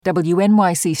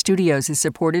WNYC Studios is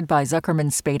supported by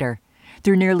Zuckerman Spader.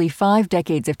 Through nearly 5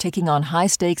 decades of taking on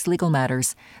high-stakes legal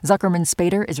matters, Zuckerman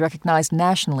Spader is recognized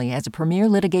nationally as a premier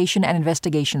litigation and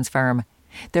investigations firm.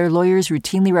 Their lawyers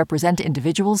routinely represent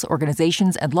individuals,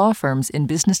 organizations, and law firms in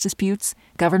business disputes,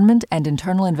 government and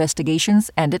internal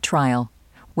investigations, and at trial.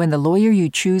 When the lawyer you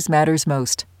choose matters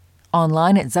most.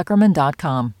 Online at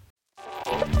Zuckerman.com.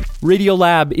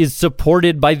 Radiolab is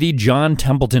supported by the John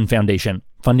Templeton Foundation,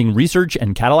 funding research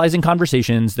and catalyzing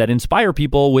conversations that inspire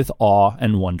people with awe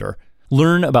and wonder.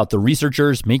 Learn about the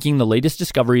researchers making the latest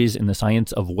discoveries in the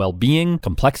science of well-being,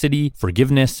 complexity,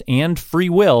 forgiveness, and free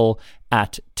will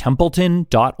at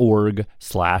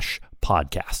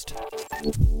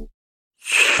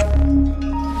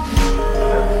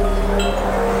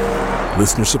templeton.org/podcast.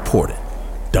 Listener supported.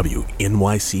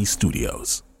 WNYC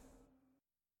Studios.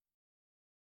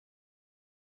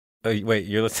 Oh, wait,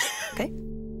 you're listening? Okay.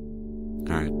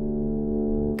 All right.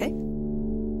 Okay.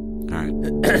 All right.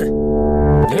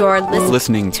 You're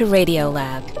listening to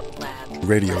Radiolab.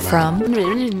 Radiolab. From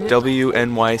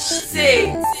WNYC.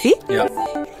 See? Yeah.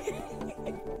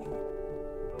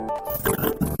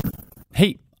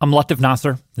 Hey, I'm Latif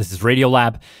Nasser. This is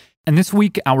Radiolab. And this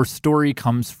week, our story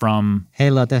comes from... Hey,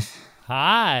 Latif.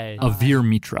 Hi. Avir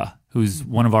Mitra, who's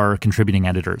one of our contributing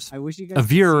editors. I wish you guys could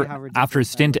see Avir, how ridiculous after a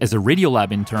stint as a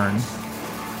Radiolab intern,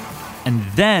 and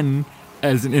then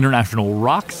as an international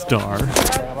rock star,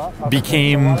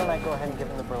 became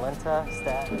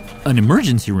an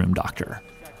emergency room doctor.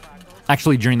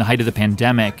 Actually, during the height of the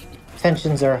pandemic,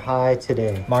 Tensions are high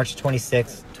today. March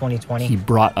 26, 2020. he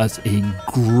brought us a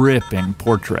gripping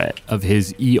portrait of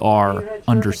his ER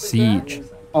under siege.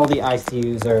 All the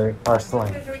ICUs are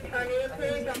slammed.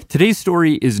 Today's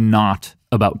story is not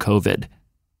about COVID.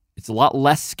 It's a lot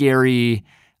less scary,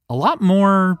 a lot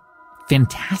more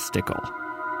fantastical.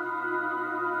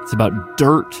 It's about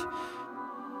dirt,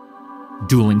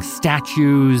 dueling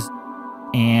statues,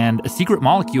 and a secret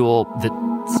molecule that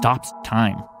stops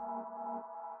time.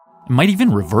 It might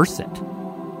even reverse it.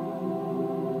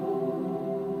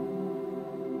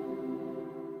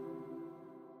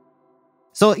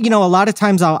 So, a lot of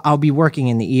times I'll be working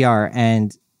in the ER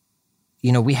and,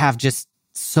 we have just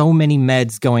so many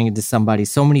meds going into somebody,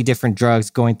 so many different drugs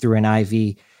going through an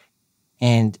IV.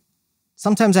 And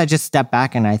sometimes I just step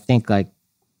back and I think,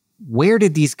 where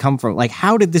did these come from?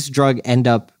 How did this drug end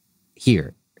up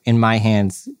here in my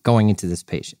hands going into this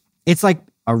patient? It's like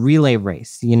a relay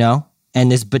race,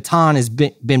 And this baton has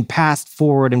been passed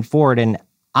forward, and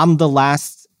I'm the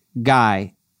last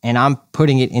guy, and I'm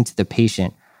putting it into the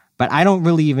patient. But I don't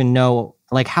really even know,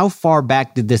 how far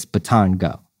back did this baton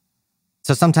go?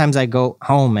 So sometimes I go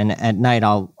home, and at night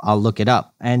I'll look it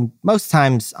up. And most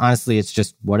times, honestly, it's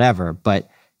just whatever. But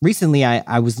recently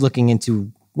I was looking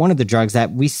into one of the drugs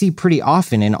that we see pretty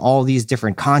often in all these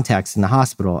different contexts in the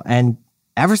hospital. And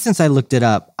ever since I looked it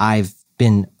up, I've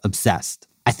been obsessed.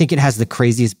 I think it has the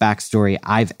craziest backstory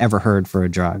I've ever heard for a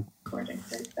drug.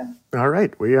 All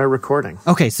right, we are recording.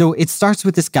 Okay, so it starts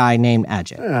with this guy named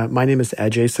Ajay. My name is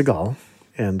Ajay Sehgal,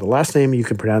 and the last name, you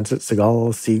can pronounce it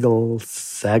Sehgal, Siegel,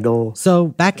 Sagal. So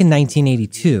back in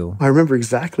 1982... I remember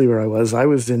exactly where I was. I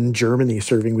was in Germany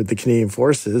serving with the Canadian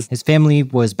Forces. His family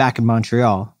was back in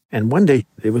Montreal. And one day,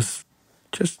 it was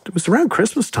around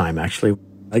Christmas time, actually.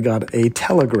 I got a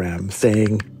telegram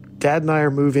saying, Dad and I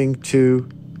are moving to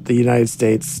the United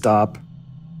States, stop.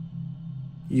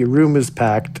 Your room is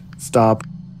packed, stop.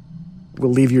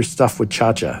 We'll leave your stuff with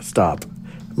Chacha, stop.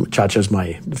 Chacha's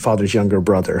my father's younger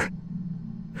brother.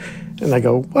 And I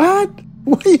go, what?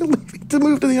 Why are you leaving to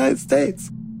move to the United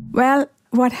States? Well,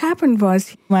 what happened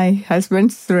was my husband,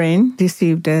 Suren,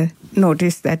 received a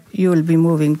notice that you will be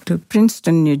moving to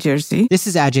Princeton, New Jersey. This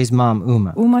is Ajay's mom,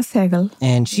 Uma. Uma Sehgal.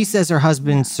 And she says her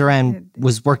husband, Suren,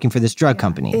 was working for this drug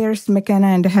company. Ayers, McKenna,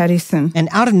 and Harrison. And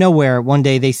out of nowhere, one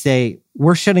day they say,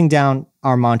 we're shutting down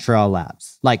our Montreal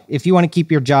labs. If you want to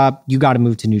keep your job, you got to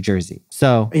move to New Jersey.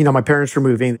 So, my parents were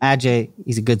moving. Ajay,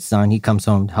 he's a good son. He comes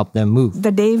home to help them move.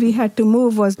 The day we had to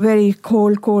move was very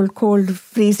cold,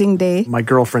 freezing day. My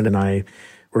girlfriend and I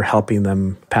were helping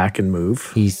them pack and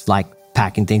move. He's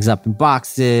packing things up in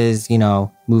boxes,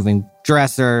 moving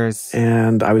dressers.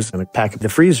 And I was going to pack up the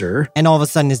freezer. And all of a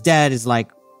sudden his dad is like,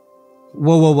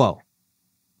 whoa.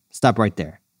 Stop right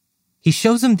there. He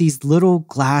shows him these little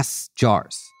glass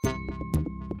jars.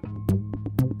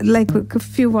 A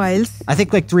few vials. I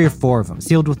think 3 or 4 of them,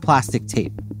 sealed with plastic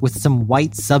tape, with some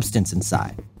white substance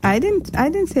inside. I didn't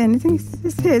say anything.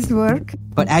 It's his work.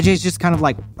 But Ajay's just kind of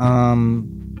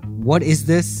what is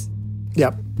this?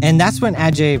 Yep. And that's when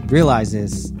Ajay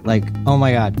realizes, like, oh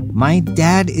my God, my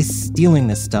dad is stealing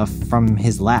this stuff from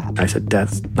his lab. I said,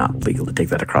 "That's not legal to take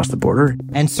that across the border."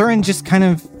 And Suren just kind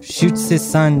of shoots his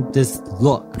son this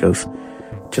look. He goes,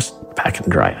 "Just pack in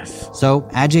dry ice." So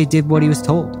Ajay did what he was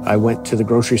told. I went to the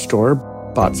grocery store,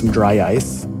 bought some dry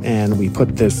ice, and we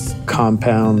put this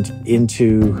compound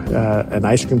into an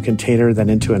ice cream container, then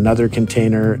into another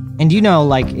container. And you know,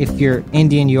 like, if you're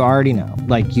Indian, you already know.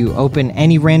 Like, you open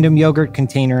any random yogurt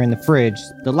container in the fridge,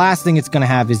 the last thing it's going to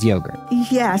have is yogurt.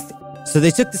 Yes. So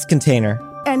they took this container.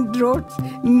 And wrote,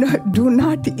 no, "Do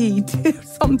not eat,"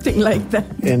 something like that.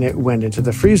 And it went into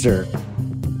the freezer.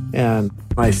 And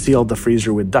I sealed the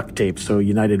freezer with duct tape so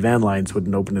United Van Lines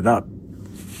wouldn't open it up.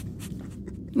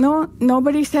 No,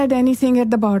 nobody said anything at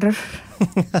the border.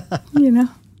 You know.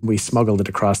 We smuggled it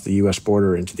across the U.S.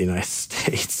 border into the United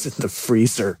States in the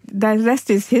freezer. The rest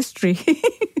is history.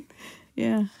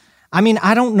 Yeah. I mean,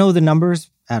 I don't know the numbers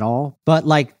at all, but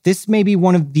like, this may be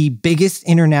one of the biggest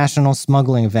international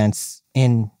smuggling events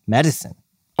in medicine.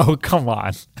 Oh, come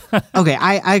on. Okay,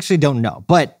 I actually don't know,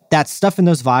 but that stuff in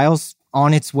those vials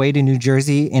on its way to New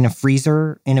Jersey in a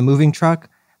freezer in a moving truck,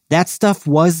 that stuff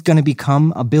was going to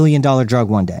become $1 billion drug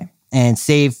one day and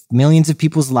save millions of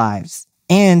people's lives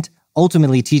and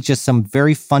ultimately teach us some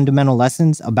very fundamental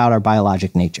lessons about our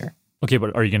biologic nature. Okay,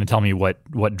 but are you going to tell me what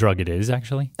drug it is,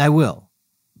 actually? I will,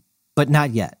 but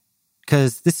not yet,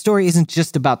 because this story isn't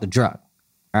just about the drug,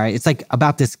 all right? It's like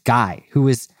about this guy who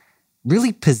is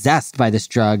really possessed by this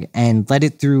drug and led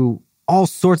it through all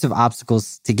sorts of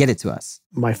obstacles to get it to us.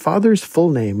 My father's full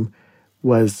name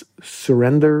was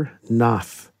Surinder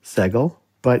Nath Sehgal,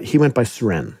 but he went by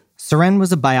Suren. Suren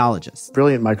was a biologist.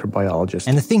 Brilliant microbiologist.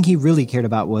 And the thing he really cared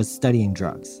about was studying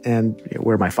drugs. And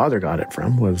where my father got it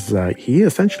from was he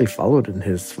essentially followed in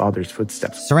his father's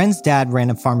footsteps. Suren's dad ran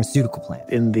a pharmaceutical plant.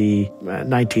 In the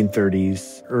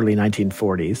 1930s, early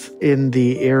 1940s, in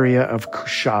the area of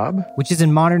Kushab. Which is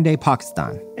in modern-day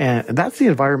Pakistan. And that's the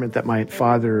environment that my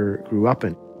father grew up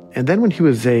in. And then when he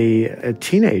was a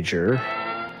teenager,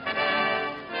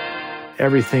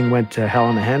 everything went to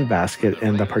hell in a handbasket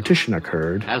and the partition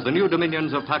occurred. As the new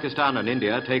dominions of Pakistan and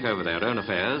India take over their own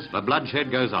affairs, the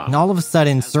bloodshed goes on. And all of a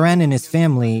sudden, Suren and his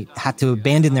family had to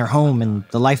abandon their home and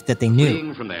the life that they knew.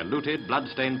 Fleeing from their looted,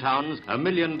 blood-stained towns, 1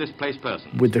 million displaced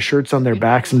persons. With the shirts on their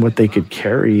backs and what they could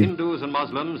carry, Hindus and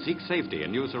Muslims seek safety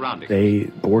in new surroundings. They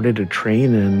boarded a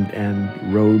train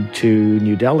and rode to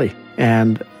New Delhi.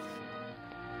 And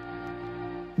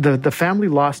the family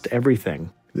lost everything.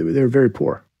 They were very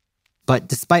poor. But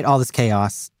despite all this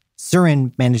chaos,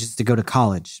 Suren manages to go to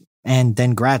college and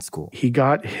then grad school. He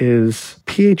got his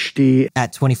PhD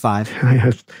at 25.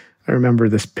 I remember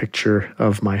this picture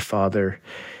of my father.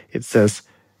 It says,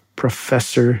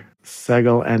 Professor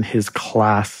Sehgal and his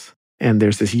class. And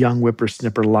there's this young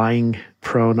whippersnapper lying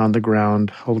prone on the ground,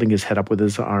 holding his head up with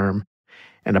his arm,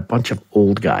 and a bunch of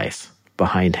old guys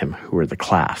behind him who were the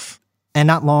class. And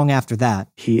not long after that,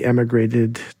 he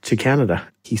emigrated to Canada.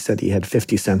 He said he had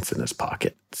 50 cents in his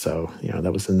pocket. So,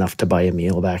 that was enough to buy a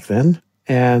meal back then.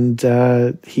 And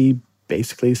he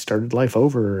basically started life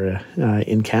over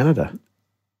in Canada.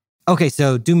 Okay,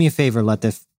 so do me a favor,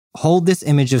 Latif. Hold this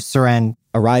image of Suren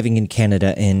arriving in Canada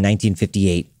in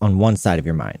 1958 on one side of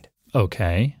your mind.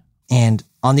 Okay. And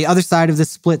on the other side of the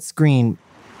split screen,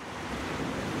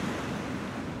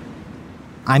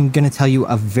 I'm going to tell you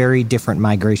a very different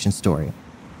migration story.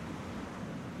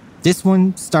 This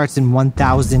one starts in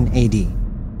 1000 AD.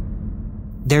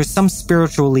 There's some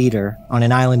spiritual leader on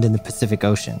an island in the Pacific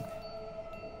Ocean.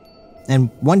 And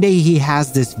one day he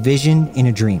has this vision in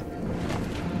a dream.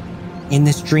 In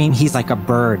this dream, he's like a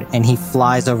bird and he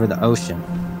flies over the ocean.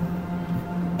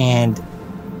 And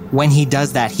when he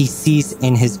does that, he sees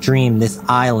in his dream this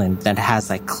island that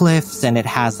has like cliffs and it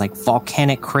has like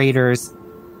volcanic craters.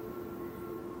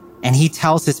 And he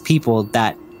tells his people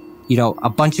that, a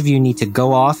bunch of you need to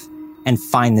go off and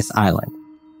find this island.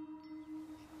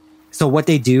 So what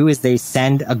they do is they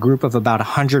send a group of about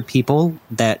 100 people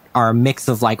that are a mix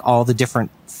of like all the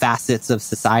different facets of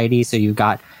society. So you've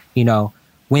got,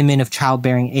 women of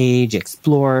childbearing age,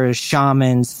 explorers,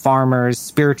 shamans, farmers,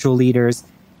 spiritual leaders.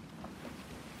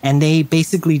 And they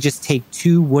basically just take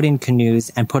 2 wooden canoes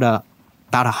and put about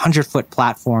 100-foot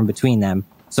platform between them.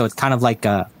 So it's kind of like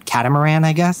a catamaran,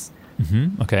 I guess.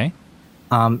 Mm-hmm. Okay.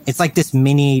 It's like this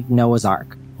mini Noah's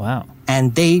Ark. Wow.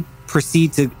 And they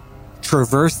proceed to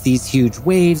traverse these huge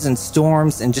waves and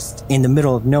storms and just in the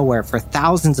middle of nowhere for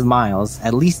thousands of miles,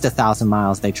 at least 1,000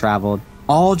 miles they traveled,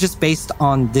 all just based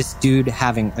on this dude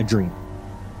having a dream.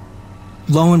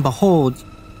 Lo and behold,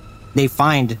 they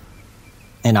find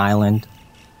an island.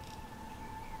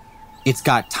 It's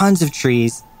got tons of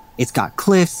trees. It's got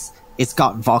cliffs. It's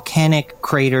got volcanic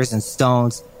craters and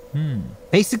stones.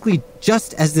 Basically,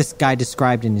 just as this guy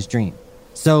described in his dream.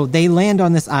 So they land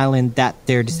on this island that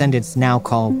their descendants now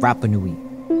call Rapa Nui.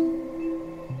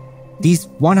 These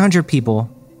 100 people,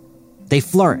 they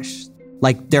flourish,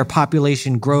 like their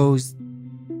population grows.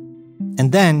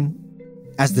 And then,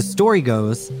 as the story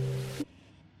goes,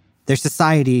 their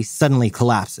society suddenly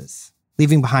collapses,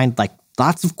 leaving behind like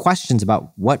lots of questions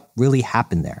about what really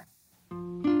happened there.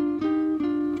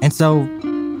 And so,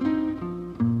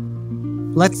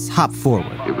 let's hop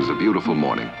forward. It was a beautiful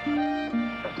morning.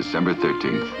 December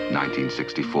 13th,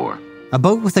 1964. A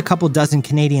boat with a couple dozen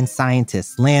Canadian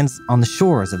scientists lands on the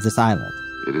shores of this island.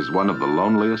 It is one of the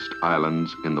loneliest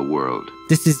islands in the world.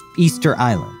 This is Easter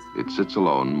Island. It sits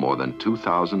alone more than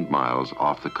 2,000 miles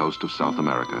off the coast of South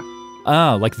America.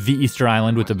 Oh, like the Easter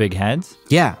Island with the big heads?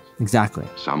 Yeah, exactly.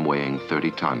 Some weighing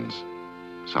 30 tons,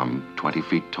 some 20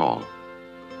 feet tall.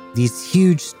 These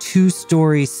huge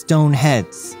 2-story stone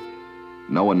heads.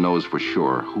 No one knows for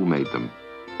sure who made them,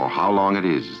 or how long it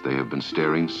is they have been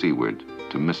staring seaward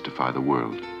to mystify the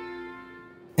world.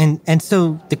 And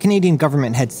so the Canadian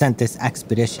government had sent this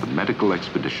expedition. A medical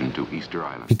expedition to Easter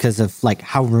Island. Because of like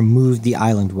how removed the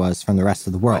island was from the rest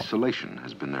of the world. Isolation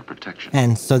has been their protection.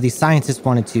 And so these scientists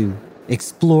wanted to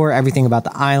explore everything about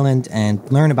the island and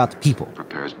learn about the people.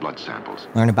 Prepares blood samples.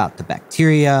 Learn about the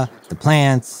bacteria, the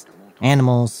plants,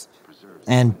 animals.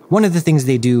 And one of the things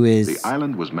they do is... The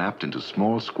island was mapped into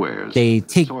small squares. They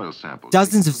take soil samples.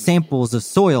 Dozens of samples of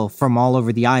soil from all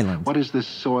over the island. What is this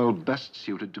soil best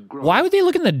suited to grow? Why would they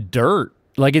look in the dirt?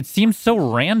 Like, it seems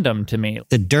so random to me.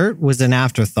 The dirt was an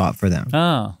afterthought for them.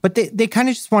 Oh. But they kind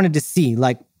of just wanted to see,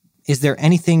 like, is there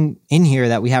anything in here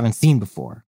that we haven't seen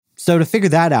before? So to figure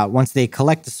that out, once they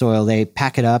collect the soil, they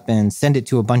pack it up and send it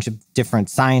to a bunch of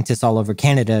different scientists all over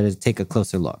Canada to take a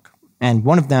closer look. And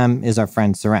one of them is our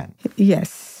friend Suren.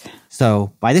 Yes.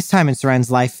 So by this time in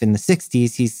Suren's life in the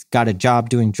 60s, he's got a job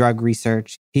doing drug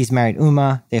research. He's married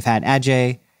Uma. They've had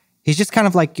Ajay. He's just kind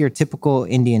of like your typical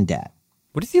Indian dad.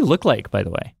 What does he look like, by the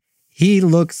way? He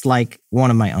looks like one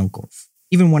of my uncles.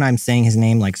 Even when I'm saying his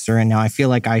name like Suren now, I feel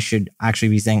like I should actually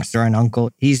be saying Suren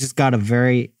uncle. He's just got a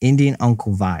very Indian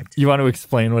uncle vibe. You want to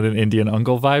explain what an Indian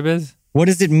uncle vibe is? What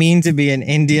does it mean to be an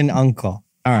Indian uncle?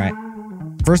 All right.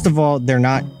 First of all, they're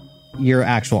not your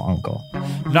actual uncle.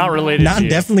 Not related to you.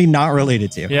 Definitely not related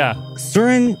to you. Yeah.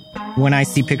 Suren, when I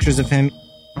see pictures of him,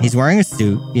 he's wearing a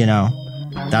suit, you know.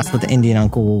 That's what the Indian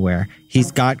uncle will wear.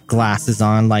 He's got glasses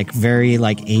on, like very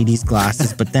like 80s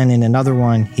glasses. But then in another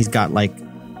one, he's got like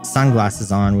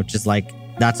sunglasses on, which is like,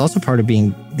 that's also part of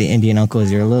being the Indian uncle is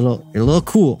you're a little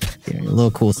cool. You're a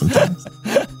little cool sometimes.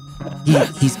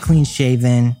 He's clean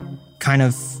shaven, kind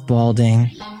of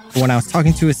balding. When I was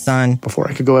talking to his son... Before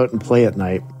I could go out and play at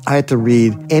night, I had to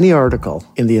read any article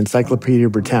in the Encyclopedia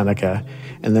Britannica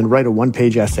and then write a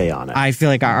one-page essay on it. I feel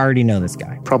like I already know this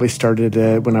guy. Probably started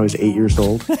when I was 8 years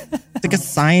old. It's like a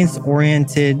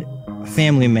science-oriented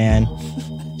family man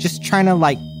just trying to,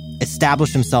 like,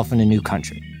 establish himself in a new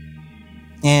country.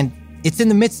 And it's in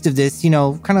the midst of this, you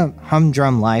know, kind of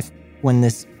humdrum life when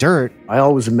this dirt... I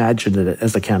always imagined it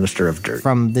as a canister of dirt.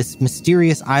 From this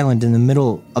mysterious island in the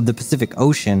middle of the Pacific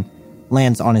Ocean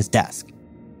lands on his desk.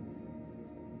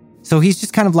 So he's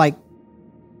just kind of like,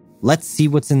 let's see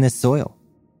what's in this soil.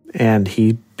 And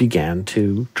he began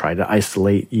to try to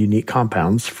isolate unique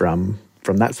compounds from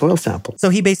that soil sample. So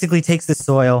he basically takes the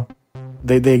soil.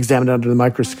 They examine it under the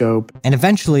microscope. And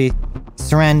eventually,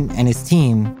 Suren and his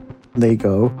team... They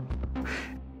go,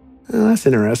 oh, that's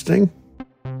interesting.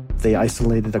 They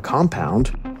isolated a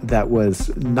compound that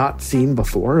was not seen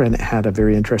before, and it had a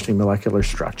very interesting molecular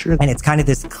structure. And it's kind of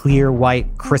this clear,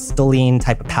 white, crystalline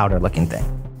type of powder-looking thing.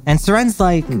 And Suren's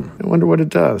like... I wonder what it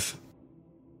does.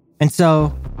 And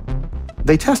so...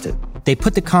 They test it. They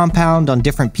put the compound on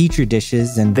different petri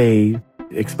dishes, and... They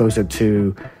expose it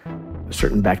to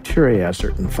certain bacteria,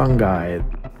 certain fungi.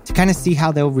 To kind of see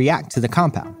how they'll react to the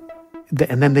compound.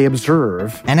 And then they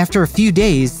observe. And after a few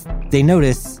days, they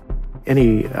notice...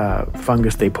 Any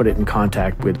fungus they put it in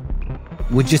contact with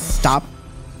would just stop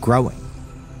growing.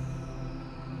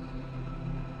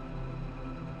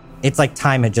 It's like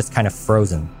time had just kind of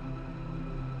frozen.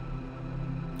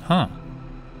 Huh.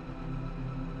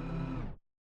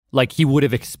 Like he would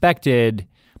have expected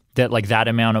that like that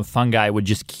amount of fungi would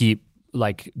just keep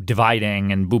like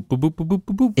dividing and boop, boop, boop, boop, boop,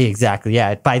 boop, boop. Exactly,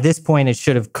 yeah. By this point, it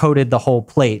should have coated the whole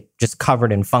plate, just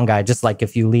covered in fungi. Just like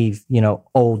if you leave, you know,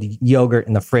 old yogurt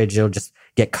in the fridge, it'll just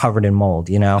get covered in mold,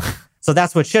 you know? So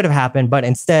that's what should have happened, but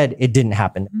instead, it didn't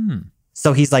happen.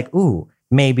 So he's like, ooh,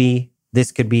 maybe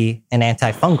this could be an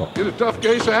antifungal. Get a tough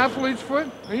case of athlete's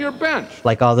foot and you're benched.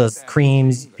 Like all those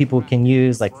creams people can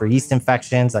use, like for yeast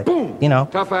infections, like, Boom. you know.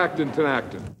 Tough actin,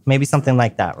 tenactin. Maybe something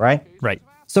like that, right? Right.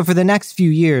 So for the next few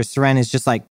years, Suren is just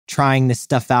like trying this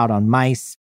stuff out on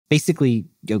mice, basically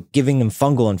giving them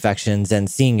fungal infections and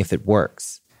seeing if it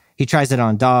works. He tries it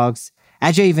on dogs.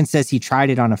 Ajay even says he tried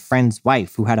it on a friend's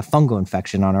wife who had a fungal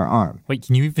infection on her arm. Wait,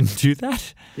 can you even do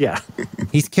that? Yeah.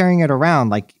 He's carrying it around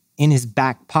like in his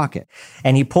back pocket.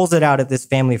 And he pulls it out at this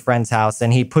family friend's house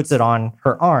and he puts it on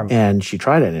her arm. And she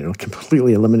tried it and it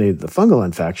completely eliminated the fungal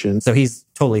infection. So he's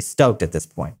totally stoked at this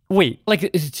point. Wait,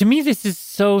 like to me this is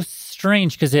so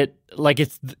strange because it's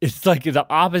like the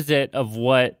opposite of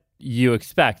what you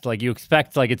expect. Like you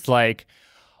expect it's like,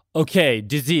 okay,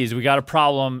 disease, we got a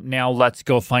problem, now let's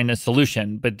go find a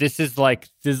solution. But this is like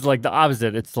the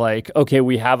opposite. It's like, okay,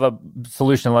 we have a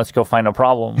solution, let's go find a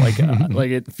problem. Like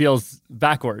like it feels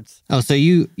backwards. Oh, so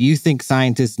you think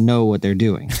scientists know what they're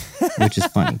doing, which is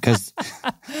funny because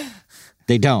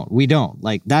they don't. We don't.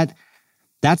 Like that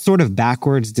sort of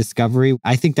backwards discovery,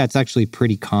 I think that's actually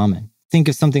pretty common. Think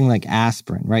of something like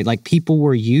aspirin, right? Like people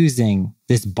were using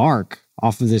this bark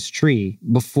off of this tree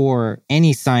before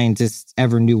any scientists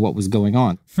ever knew what was going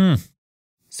on.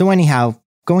 So anyhow,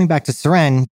 going back to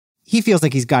Suren, he feels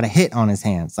like he's got a hit on his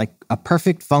hands, like a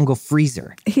perfect fungal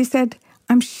freezer. He said,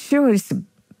 I'm sure it's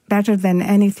better than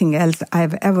anything else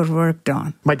I've ever worked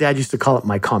on. My dad used to call it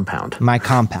my compound. My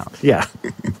compound. Yeah.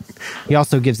 He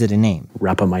also gives it a name.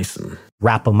 Rapamycin.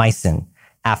 Rapamycin,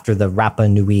 after the Rapa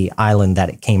Nui island that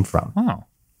it came from. Oh.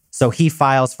 So he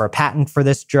files for a patent for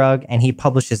this drug, and he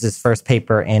publishes his first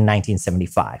paper in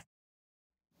 1975.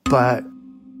 But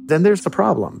then there's the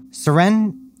problem.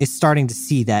 Suren is starting to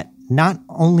see that not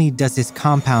only does his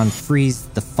compound freeze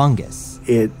the fungus,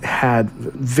 it had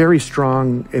very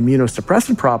strong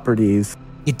immunosuppressant properties.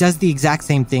 It does the exact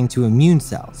same thing to immune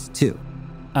cells, too.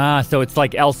 So it's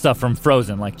like Elsa from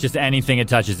Frozen, like just anything it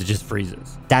touches, it just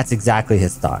freezes. That's exactly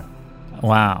his thought.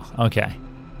 Wow, okay.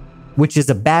 Which is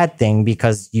a bad thing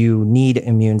because you need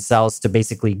immune cells to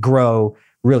basically grow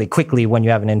really quickly when you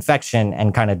have an infection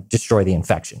and kind of destroy the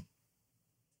infection.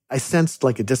 I sensed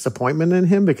like a disappointment in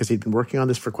him because he'd been working on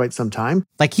this for quite some time.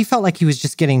 Like he felt like he was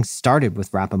just getting started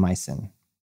with rapamycin.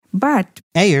 But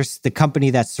Ayers, the company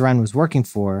that Suren was working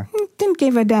for, didn't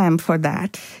give a damn for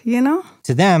that, you know?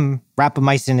 To them,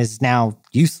 rapamycin is now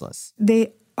useless.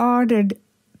 They ordered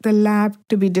the lab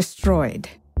to be destroyed.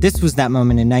 This was that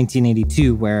moment in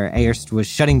 1982 where Ayers was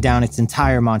shutting down its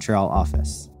entire Montreal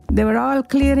office. They were all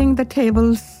clearing the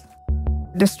tables,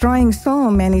 destroying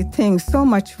so many things, so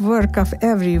much work of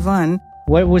everyone.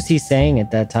 What was he saying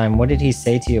at that time? What did he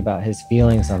say to you about his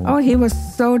feelings on that? Oh, he was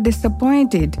so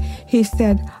disappointed. He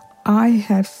said, I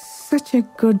have such a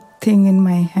good thing in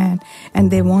my hand, and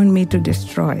they want me to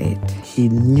destroy it. He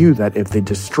knew that if they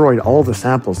destroyed all the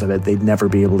samples of it, they'd never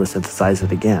be able to synthesize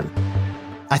it again.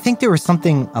 I think there was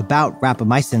something about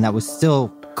rapamycin that was still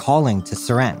calling to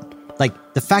Suren. Like,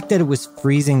 the fact that it was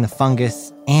freezing the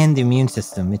fungus and the immune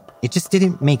system, it just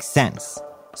didn't make sense.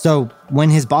 So, when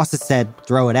his bosses said,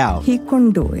 throw it out, he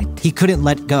couldn't do it. He couldn't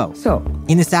let go. So,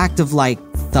 in this act of, like,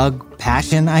 thug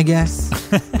passion, I guess,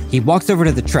 he walks over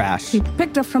to the trash. He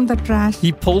picked up from the trash.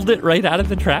 He pulled it right out of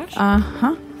the trash?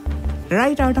 Uh-huh.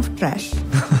 Right out of trash.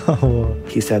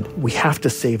 He said, we have to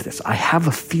save this. I have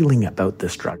a feeling about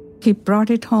this drug. He brought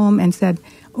it home and said,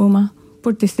 Uma,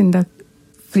 put this in the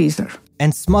freezer.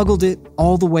 And smuggled it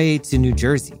all the way to New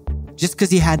Jersey. Just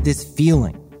because he had this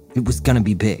feeling it was going to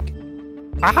be big.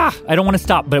 I don't want to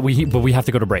stop, but we have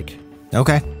to go to break.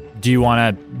 Okay. Do you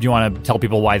want to tell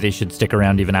people why they should stick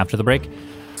around even after the break?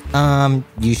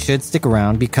 You should stick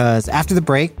around because after the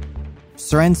break,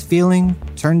 Suren's feeling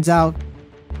turns out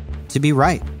to be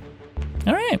right.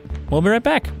 All right. We'll be right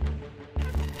back.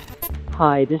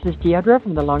 Hi, this is Deidre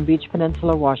from the Long Beach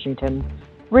Peninsula, Washington.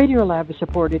 Radiolab is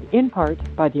supported in part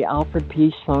by the Alfred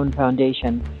P. Sloan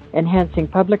Foundation, enhancing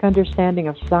public understanding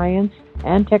of science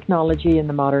and technology in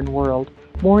the modern world.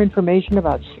 More information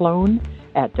about Sloan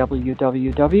at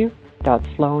www.sloan.org.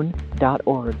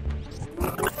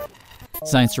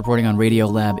 Science reporting on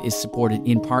Radiolab is supported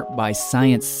in part by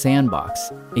Science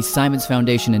Sandbox, a Simons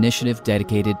Foundation initiative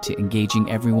dedicated to engaging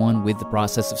everyone with the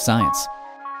process of science.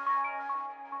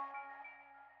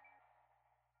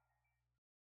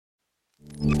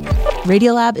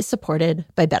 Radiolab is supported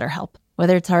by BetterHelp.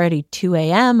 Whether it's already 2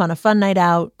 a.m. on a fun night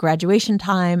out, graduation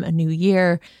time, a new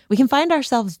year, we can find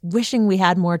ourselves wishing we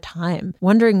had more time,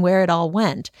 wondering where it all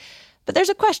went. But there's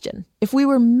a question. If we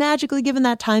were magically given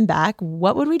that time back,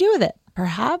 what would we do with it?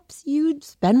 Perhaps you'd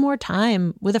spend more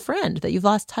time with a friend that you've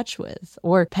lost touch with,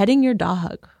 or petting your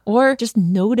dog, or just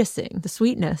noticing the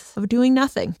sweetness of doing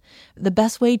nothing. The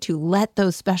best way to let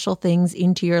those special things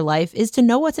into your life is to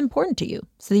know what's important to you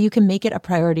so that you can make it a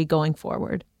priority going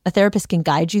forward. A therapist can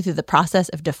guide you through the process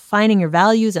of defining your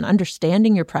values and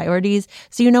understanding your priorities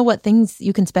so you know what things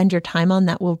you can spend your time on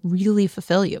that will really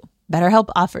fulfill you. BetterHelp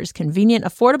offers convenient,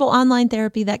 affordable online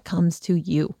therapy that comes to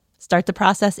you. Start the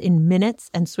process in minutes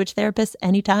and switch therapists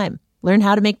anytime. Learn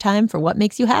how to make time for what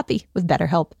makes you happy with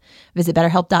BetterHelp. Visit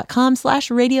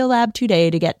BetterHelp.com/Radiolab today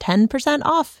to get 10%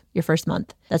 off your first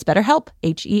month. That's BetterHelp,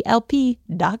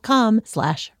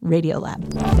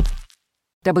 HELP.com/Radiolab.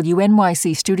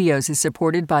 WNYC Studios is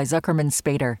supported by Zuckerman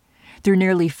Spader. Through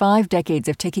nearly 5 decades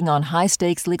of taking on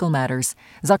high-stakes legal matters,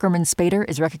 Zuckerman Spader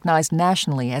is recognized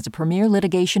nationally as a premier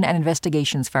litigation and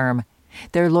investigations firm.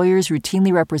 Their lawyers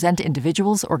routinely represent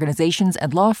individuals, organizations,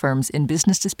 and law firms in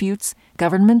business disputes,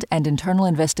 government and internal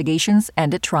investigations,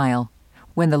 and at trial.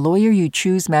 When the lawyer you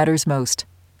choose matters most.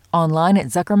 Online at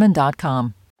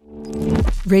Zuckerman.com.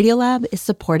 Radiolab is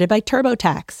supported by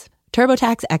TurboTax.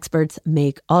 TurboTax experts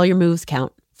make all your moves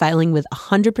count, filing with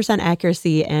 100%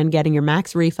 accuracy and getting your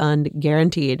max refund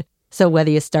guaranteed. So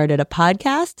whether you started a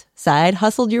podcast, side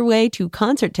hustled your way to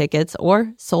concert tickets,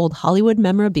 or sold Hollywood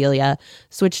memorabilia,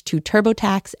 switch to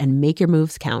TurboTax and make your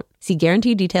moves count. See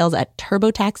guarantee details at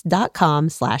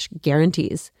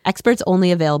turbotax.com/guarantees. Experts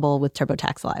only available with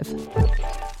TurboTax Live.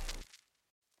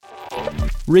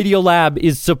 Radiolab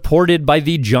is supported by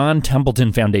the John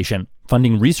Templeton Foundation,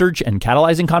 funding research and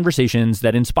catalyzing conversations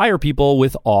that inspire people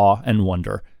with awe and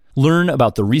wonder. Learn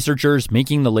about the researchers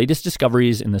making the latest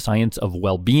discoveries in the science of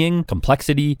well-being,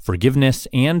 complexity, forgiveness,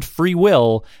 and free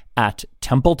will at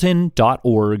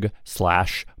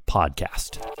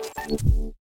templeton.org/podcast.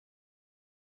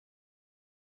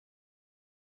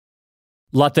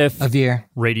 Latif. Avir.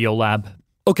 Radiolab.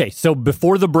 Okay, so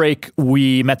before the break,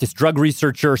 we met this drug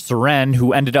researcher, Suren,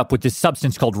 who ended up with this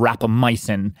substance called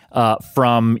rapamycin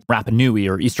from Rapa Nui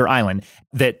or Easter Island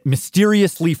that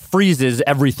mysteriously freezes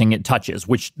everything it touches,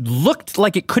 which looked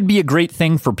like it could be a great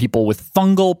thing for people with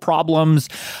fungal problems,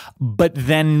 but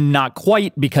then not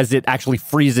quite because it actually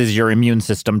freezes your immune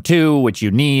system too, which you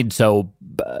need. So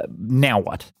now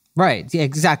what? Right, yeah,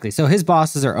 exactly. So his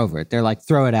bosses are over it. They're like,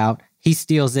 throw it out. He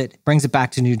steals it, brings it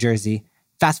back to New Jersey.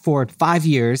 Fast forward 5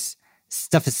 years,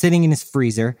 stuff is sitting in his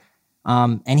freezer,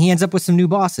 and he ends up with some new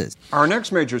bosses. Our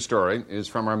next major story is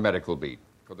from our medical beat.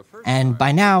 And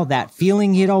by now, that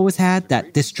feeling he'd always had,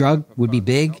 that this drug would be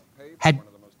big, had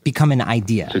become an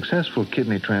idea. Successful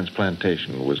kidney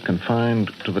transplantation was confined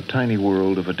to the tiny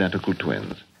world of identical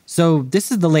twins. So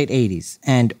this is the late 80s,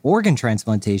 and organ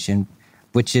transplantation,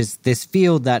 which is this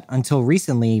field that until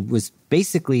recently was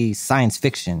basically science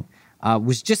fiction,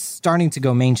 was just starting to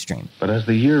go mainstream. But as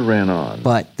the year ran on...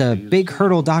 But the big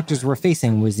hurdle doctors were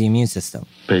facing was the immune system.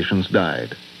 Patients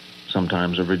died,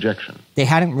 sometimes of rejection. They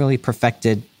hadn't really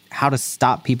perfected how to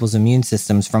stop people's immune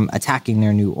systems from attacking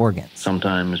their new organs.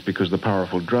 Sometimes because the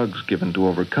powerful drugs given to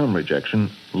overcome rejection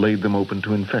laid them open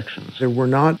to infections. There were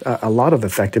not a lot of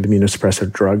effective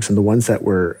immunosuppressive drugs, and the ones that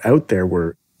were out there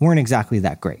weren't exactly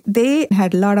that great. They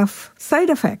had a lot of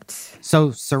side effects. So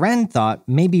Suren thought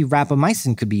maybe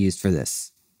rapamycin could be used for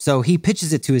this. So he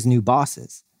pitches it to his new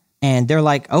bosses. And they're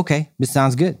like, okay, this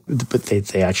sounds good. But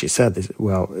they actually said,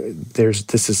 well,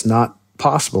 this is not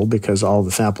possible because all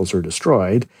the samples are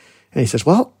destroyed. And he says,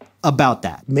 well, about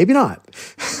that. Maybe not.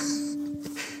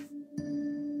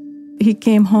 He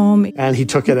came home. And he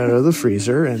took it out of the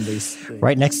freezer. And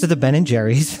right next to the Ben &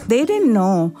 Jerry's. They didn't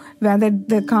know whether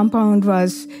the compound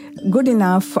was good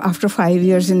enough after 5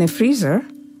 years in a freezer.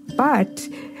 But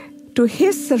to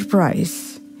his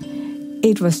surprise,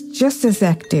 it was just as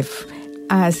active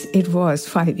as it was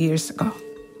 5 years ago.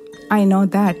 I know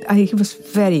that. I was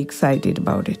very excited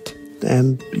about it.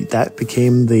 And that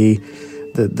became the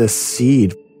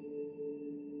seed.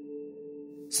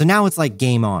 So now it's like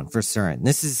game on for Suren.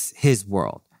 This is his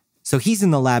world. So he's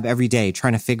in the lab every day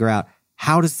trying to figure out,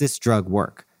 how does this drug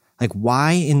work? Like,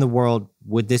 why in the world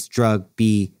would this drug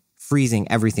be freezing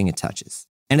everything it touches?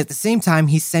 And at the same time,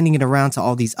 he's sending it around to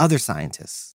all these other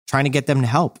scientists, trying to get them to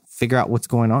help figure out what's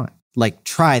going on. Like,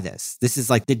 try this. This is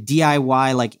like the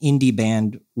DIY, like indie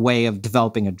band way of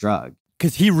developing a drug.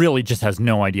 Because he really just has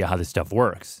no idea how this stuff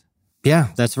works. Yeah,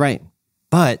 that's right.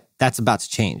 But that's about to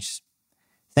change.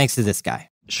 Thanks to this guy.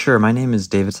 Sure. My name is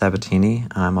David Sabatini.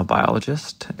 I'm a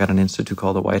biologist. I've got an institute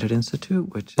called the Whitehead Institute,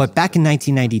 But back in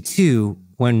 1992,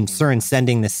 when Suren's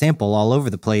sending the sample all over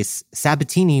the place,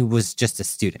 Sabatini was just a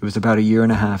student. It was about a year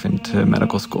and a half into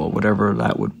medical school, whatever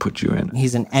that would put you in.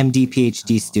 He's an MD,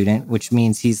 PhD student, which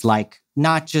means he's like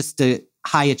not just a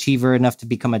high achiever enough to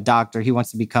become a doctor. He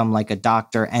wants to become like a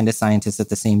doctor and a scientist at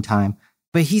the same time.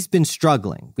 But he's been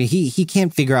struggling. He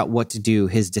can't figure out what to do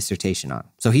his dissertation on.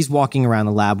 So he's walking around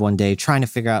the lab one day trying to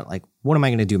figure out, like, what am I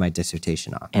going to do my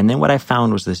dissertation on? And then what I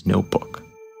found was this notebook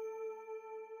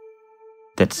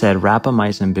that said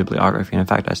rapamycin bibliography. And in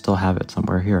fact, I still have it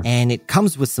somewhere here. And it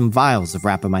comes with some vials of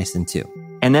rapamycin too.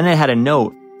 And then it had a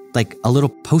note. Like a little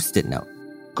Post-it note.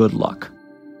 Good luck,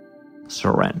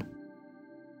 Seren.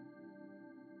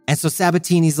 And so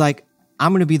Sabatini's like,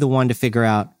 I'm going to be the one to figure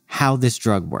out how this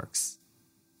drug works.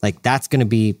 Like, that's going to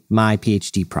be my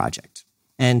PhD project.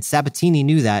 And Sabatini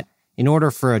knew that in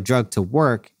order for a drug to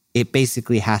work, it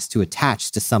basically has to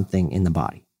attach to something in the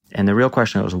body. And the real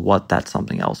question was what that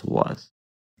something else was.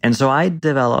 And so I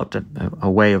developed a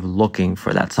way of looking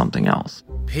for that something else.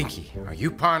 Pinky, are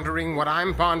you pondering what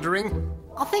I'm pondering?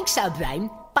 I think so, Brain.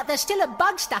 But there's still a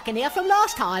bug stuck in here from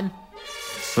last time.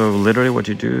 So literally what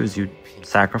you do is you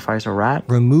sacrifice a rat.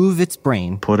 Remove its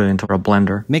brain. Put it into a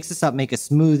blender. Mix this up, make a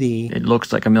smoothie. It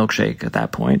looks like a milkshake at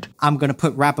that point. I'm going to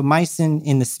put rapamycin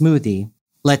in the smoothie.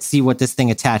 Let's see what this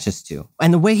thing attaches to.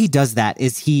 And the way he does that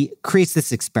is he creates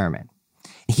this experiment.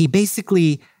 He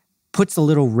basically puts a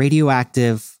little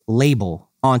radioactive label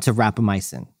onto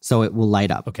rapamycin so it will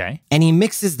light up. Okay. And he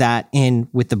mixes that in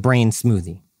with the brain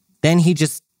smoothie. Then he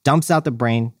just dumps out the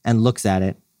brain and looks at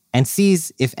it and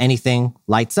sees if anything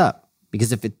lights up.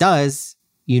 Because if it does,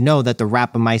 you know that the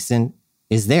rapamycin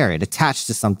is there. It attached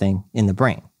to something in the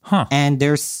brain. Huh. And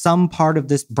there's some part of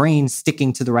this brain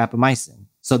sticking to the rapamycin.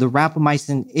 So the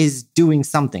rapamycin is doing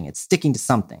something. It's sticking to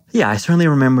something. Yeah, I certainly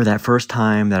remember that first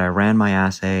time that I ran my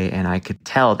assay and I could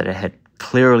tell that it had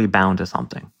clearly bound to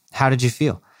something. How did you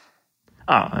feel?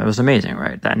 Oh, it was amazing,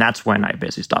 right? And that's when I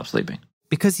basically stopped sleeping.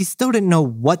 Because he still didn't know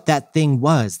what that thing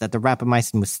was that the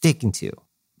rapamycin was sticking to.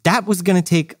 That was going to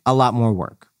take a lot more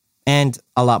work and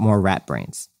a lot more rat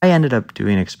brains. I ended up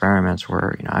doing experiments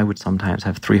where, I would sometimes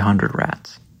have 300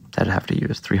 rats that I'd have to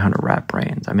use 300 rat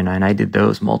brains. And I did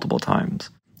those multiple times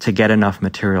to get enough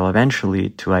material eventually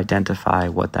to identify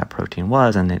what that protein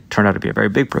was. And it turned out to be a very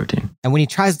big protein. And when he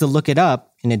tries to look it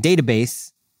up in a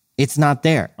database, it's not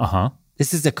there. Uh-huh.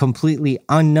 This is a completely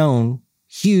unknown,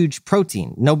 huge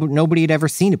protein. Nobody had ever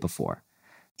seen it before.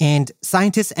 And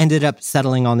scientists ended up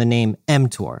settling on the name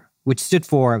mTOR, which stood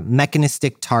for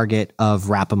Mechanistic Target of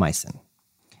Rapamycin.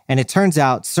 And it turns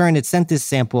out CERN had sent this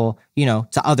sample,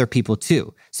 to other people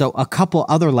too. So a couple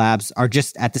other labs are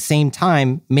just at the same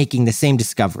time making the same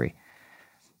discovery.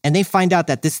 And they find out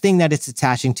that this thing that it's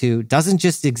attaching to doesn't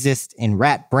just exist in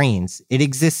rat brains. It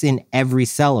exists in every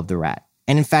cell of the rat.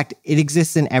 And in fact, it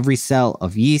exists in every cell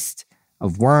of yeast,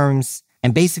 of worms,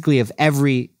 and basically of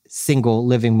every single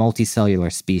living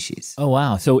multicellular species. Oh,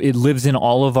 wow. So it lives in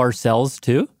all of our cells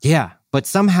too? Yeah. But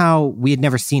somehow we had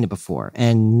never seen it before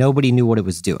and nobody knew what it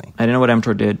was doing. I didn't know what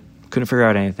mTOR did. Couldn't figure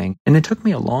out anything. And it took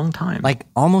me a long time. Like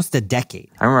almost a decade.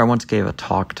 I remember I once gave a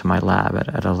talk to my lab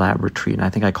at a lab retreat, and I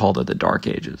think I called it the Dark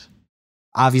Ages.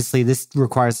 Obviously, this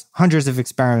requires hundreds of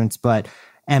experiments, but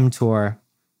mTOR,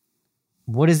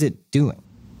 what is it doing?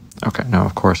 Okay, no,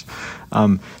 of course.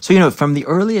 So, from the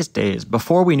earliest days,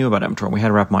 before we knew about mTOR, we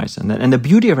had rapamycin. And the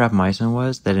beauty of rapamycin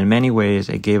was that in many ways,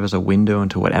 it gave us a window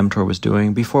into what mTOR was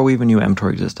doing before we even knew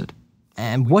mTOR existed.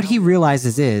 And what he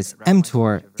realizes is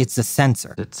mTOR, it's a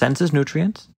sensor. It senses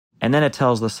nutrients, and then it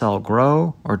tells the cell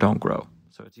grow or don't grow.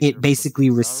 So it basically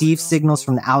receives signals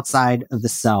from the outside of the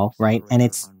cell, right? And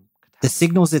the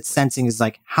signals it's sensing is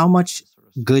like, how much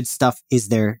good stuff is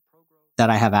there that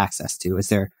I have access to? Is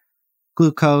there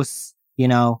glucose,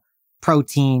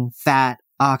 protein, fat,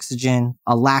 oxygen,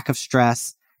 a lack of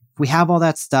stress? If we have all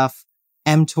that stuff,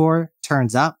 mTOR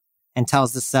turns up and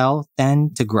tells the cell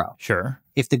then to grow. Sure.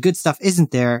 If the good stuff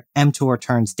isn't there, mTOR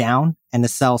turns down and the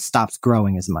cell stops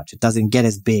growing as much. It doesn't get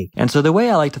as big. And so the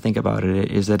way I like to think about it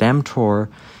is that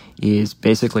mTOR is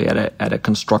basically at a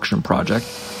construction project.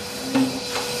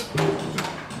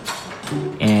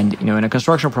 And, in a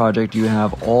construction project, you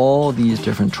have all these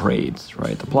different trades,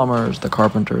 right? The plumbers, the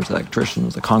carpenters, the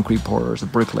electricians, the concrete pourers, the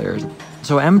bricklayers.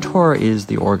 So mTOR is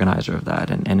the organizer of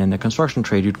that. And in the construction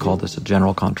trade, you'd call this a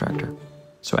general contractor.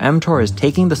 So mTOR is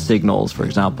taking the signals, for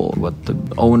example, what the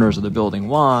owners of the building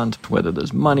want, whether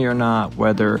there's money or not,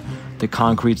 whether the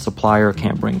concrete supplier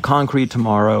can't bring concrete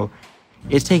tomorrow.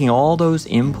 It's taking all those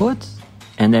inputs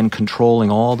and then controlling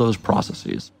all those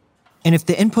processes. And if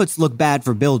the inputs look bad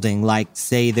for building, like,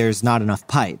 say, there's not enough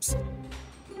pipes,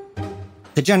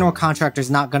 the general contractor is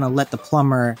not going to let the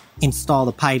plumber install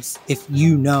the pipes if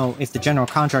the general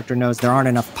contractor knows there aren't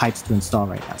enough pipes to install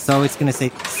right now. So it's going to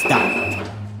say, stop.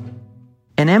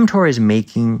 And mTOR is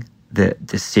making the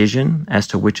decision as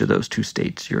to which of those two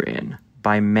states you're in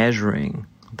by measuring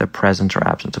the presence or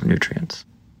absence of nutrients.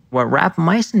 What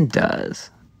rapamycin does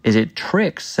is it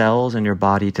tricks cells in your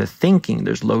body to thinking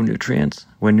there's low nutrients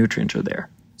when nutrients are there.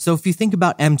 So if you think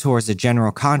about mTOR as a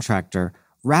general contractor,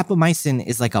 rapamycin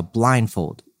is like a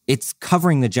blindfold. It's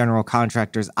covering the general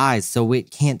contractor's eyes so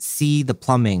it can't see the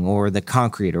plumbing or the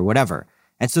concrete or whatever.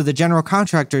 And so the general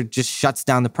contractor just shuts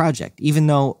down the project, even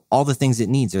though all the things it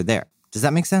needs are there. Does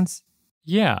that make sense?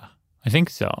 Yeah, I think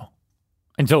so.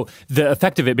 And so the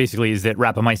effect of it basically is that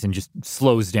rapamycin just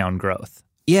slows down growth.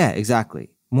 Yeah, exactly.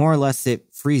 More or less it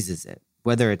freezes it.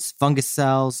 Whether it's fungus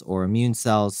cells or immune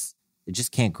cells, it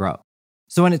just can't grow.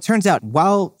 So when it turns out,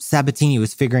 while Sabatini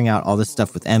was figuring out all this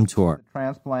stuff with mTOR,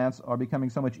 transplants are becoming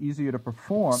so much easier to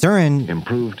perform. Surin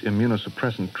improved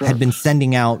immunosuppressant drugs had been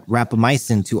sending out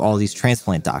rapamycin to all these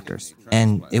transplant doctors,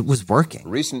 and it was working.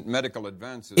 Recent medical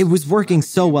advances. It was working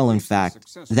so well, in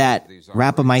fact, that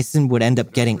rapamycin would end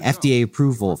up getting FDA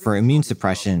approval for immune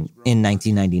suppression in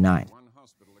 1999.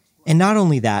 And not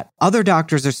only that, other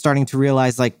doctors are starting to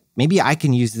realize, like, maybe I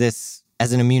can use this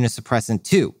as an immunosuppressant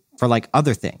too, for like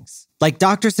other things. Like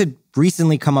doctors had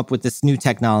recently come up with this new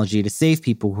technology to save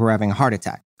people who are having a heart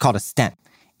attack called a stent.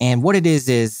 And what it is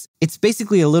it's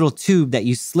basically a little tube that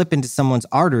you slip into someone's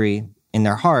artery in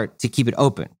their heart to keep it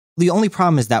open. The only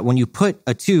problem is that when you put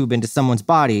a tube into someone's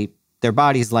body, their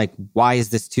body's like, why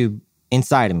is this tube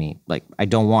inside of me? Like, I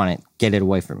don't want it. Get it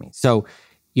away from me. So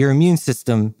your immune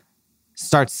system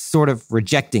starts sort of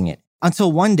rejecting it.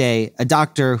 Until one day, a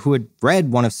doctor who had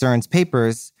read one of Surin's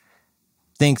papers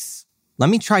thinks, let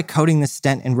me try coating the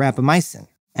stent in rapamycin.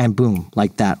 And boom,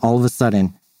 like that, all of a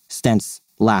sudden, stent's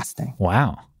lasting.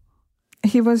 Wow.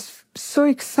 He was so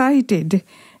excited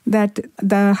that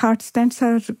the heart stents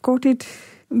are coated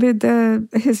with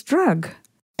his drug.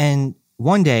 And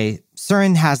one day,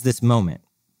 Surin has this moment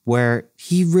where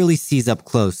he really sees up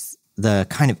close the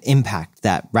kind of impact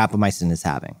that rapamycin is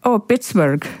having. Oh,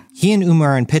 Pittsburgh. He and Uma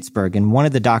are in Pittsburgh, and one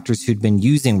of the doctors who'd been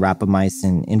using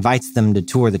rapamycin invites them to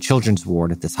tour the children's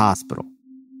ward at this hospital.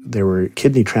 There were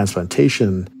kidney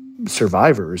transplantation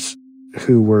survivors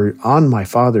who were on my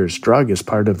father's drug as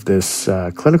part of this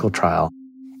clinical trial.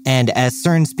 And as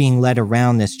Surin's being led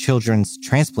around this children's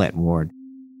transplant ward,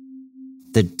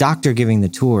 the doctor giving the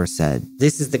tour said,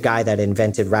 this is the guy that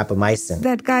invented rapamycin.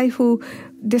 That guy who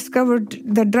discovered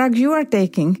the drug you are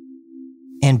taking.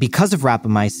 And because of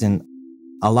rapamycin,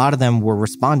 a lot of them were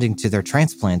responding to their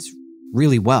transplants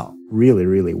really well. Really,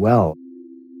 really well.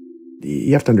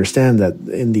 You have to understand that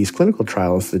in these clinical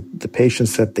trials, the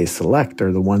patients that they select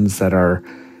are the ones that are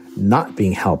not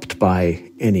being helped by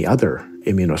any other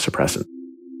immunosuppressant.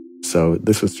 So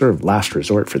this was sort of last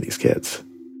resort for these kids.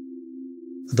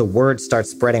 The word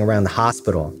starts spreading around the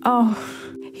hospital. Oh,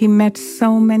 he met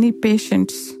so many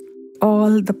patients.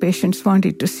 All the patients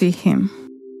wanted to see him.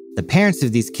 The parents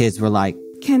of these kids were like,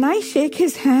 can I shake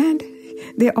his hand?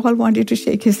 They all wanted to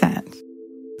shake his hand.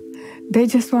 They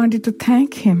just wanted to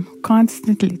thank him,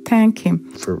 constantly thank him.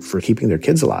 For keeping their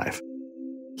kids alive.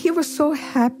 He was so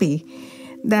happy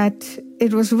that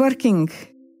it was working.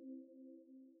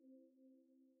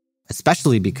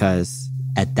 Especially because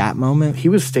at that moment, he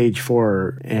was stage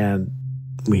 4 and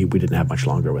we didn't have much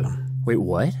longer with him. Wait,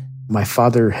 what? My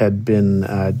father had been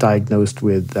diagnosed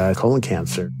with colon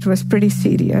cancer. It was pretty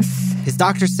serious. His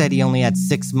doctor said he only had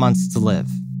 6 months to live.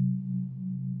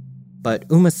 But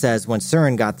Uma says when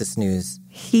Surin got this news,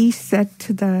 he said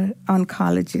to the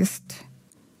oncologist,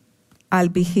 I'll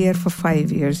be here for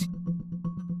 5 years.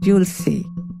 You'll see.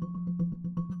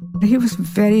 He was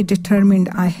very determined,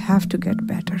 I have to get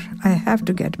better. I have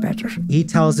to get better. He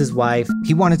tells his wife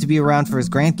he wanted to be around for his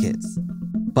grandkids.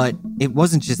 But it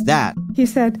wasn't just that. He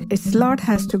said, a lot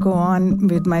has to go on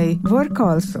with my work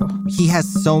also. He has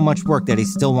so much work that he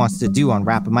still wants to do on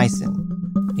rapamycin,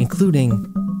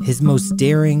 including his most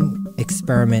daring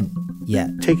experiment yet.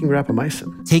 Taking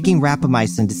rapamycin. Taking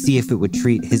rapamycin to see if it would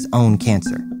treat his own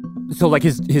cancer. So, like,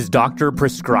 his doctor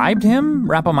prescribed him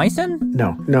rapamycin?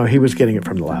 No, he was getting it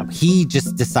from the lab. He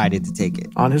just decided to take it.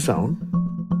 On his own,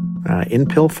 in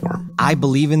pill form. I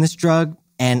believe in this drug,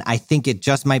 and I think it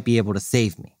just might be able to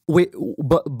save me. Wait,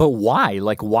 but why?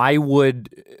 Like, why would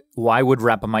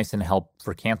rapamycin help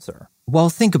for cancer? Well,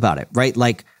 think about it, right?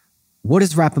 Like, what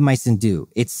does rapamycin do?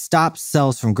 It stops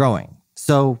cells from growing.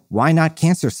 So why not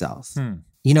cancer cells?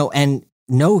 You know, and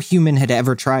no human had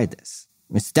ever tried this.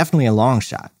 It's definitely a long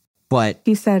shot. But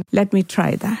he said, let me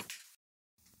try that.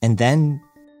 And then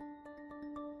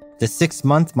the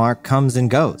 6-month mark comes and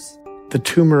goes. The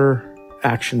tumor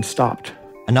action stopped.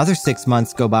 Another 6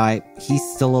 months go by. He's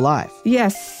still alive.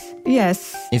 Yes,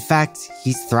 Yes. In fact,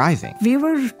 he's thriving. We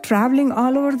were traveling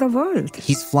all over the world.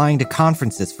 He's flying to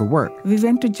conferences for work. We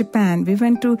went to Japan, we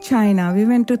went to China, we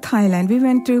went to Thailand, we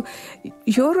went to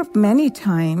Europe many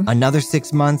times. Another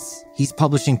 6 months, he's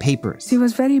publishing papers. He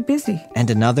was very busy. And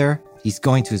another, he's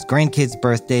going to his grandkids'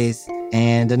 birthdays.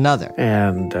 And another.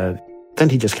 And then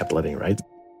he just kept living, right?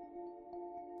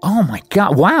 Oh my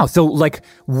God. Wow. So like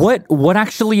what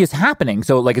actually is happening?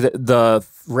 So like the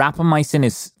rapamycin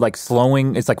is like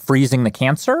slowing, it's like freezing the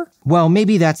cancer? Well,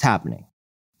 maybe that's happening.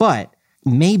 But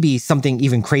maybe something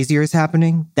even crazier is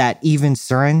happening that even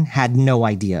Surin had no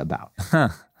idea about. Huh.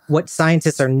 What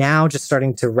scientists are now just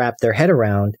starting to wrap their head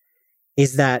around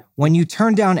is that when you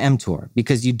turn down mTOR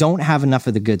because you don't have enough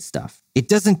of the good stuff, it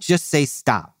doesn't just say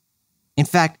stop. In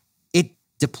fact, it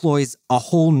deploys a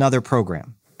whole nother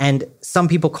program. And some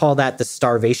people call that the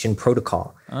starvation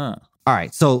protocol. All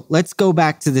right, so let's go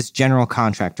back to this general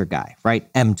contractor guy,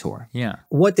 right? mTOR. Yeah.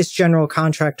 What this general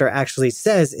contractor actually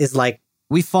says is like,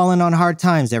 we've fallen on hard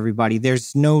times, everybody.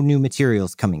 There's no new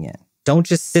materials coming in. Don't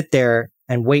just sit there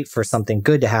and wait for something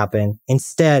good to happen.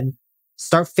 Instead,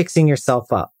 start fixing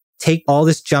yourself up. Take all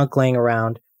this junk laying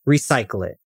around, recycle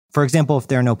it. For example, if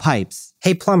there are no pipes,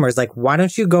 hey, plumbers, like, why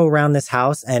don't you go around this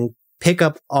house and pick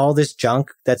up all this junk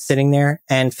that's sitting there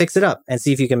and fix it up and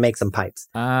see if you can make some pipes.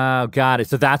 Oh, got it.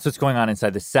 So that's what's going on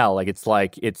inside the cell. Like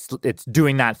it's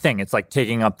doing that thing. It's like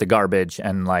taking up the garbage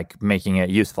and like making it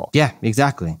useful. Yeah,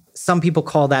 exactly. Some people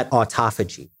call that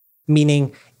autophagy,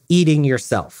 meaning eating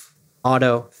yourself.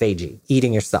 Autophagy,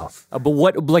 eating yourself. But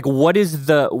what is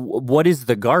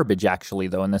the garbage actually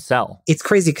though in the cell? It's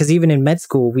crazy because even in med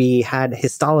school, we had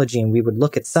histology and we would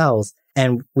look at cells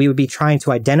and we would be trying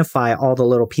to identify all the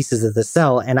little pieces of the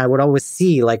cell. And I would always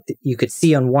see, like, you could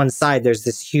see on one side, there's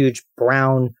this huge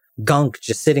brown gunk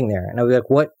just sitting there. And I would be like,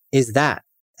 what is that?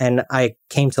 And I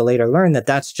came to later learn that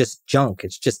that's just junk.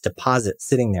 It's just deposit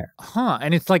sitting there. Huh.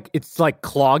 And it's like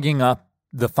clogging up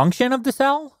the function of the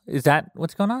cell? Is that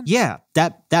what's going on? Yeah.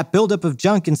 That buildup of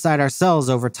junk inside our cells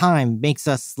over time makes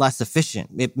us less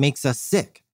efficient. It makes us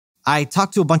sick. I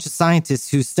talked to a bunch of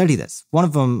scientists who study this. One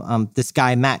of them, this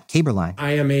guy, Matt Kaeberlein.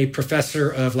 I am a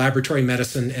professor of laboratory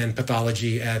medicine and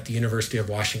pathology at the University of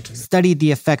Washington. Studied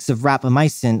the effects of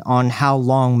rapamycin on how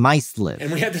long mice live.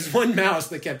 And we had this one mouse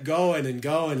that kept going and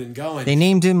going and going. They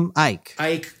named him Ike.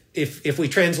 Ike, if we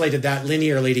translated that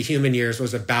linearly to human years,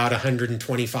 was about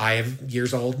 125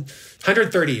 years old.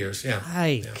 130 years, yeah.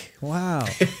 Ike, yeah. Wow.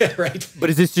 Right. But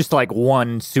is this just like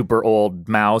one super old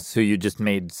mouse who you just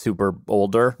made super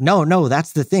older? No,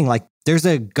 that's the thing. Like, there's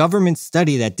a government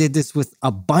study that did this with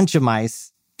a bunch of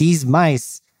mice. These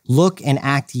mice look and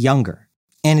act younger.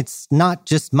 And it's not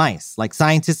just mice. Like,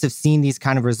 scientists have seen these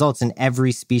kind of results in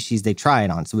every species they try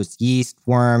it on. So it's yeast,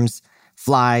 worms,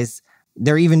 flies.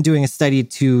 They're even doing a study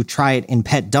to try it in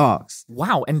pet dogs.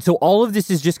 Wow. And so all of this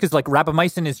is just because like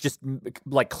rapamycin is just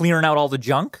like clearing out all the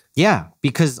junk? Yeah,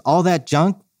 because all that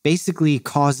junk basically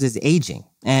causes aging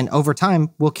and over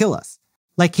time will kill us.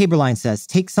 Like Kaeberlein says,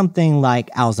 take something like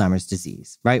Alzheimer's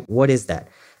disease, right? What is that?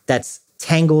 That's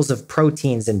tangles of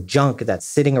proteins and junk that's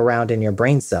sitting around in your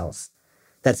brain cells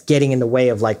that's getting in the way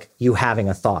of like you having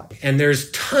a thought. And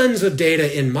there's tons of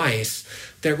data in mice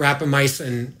that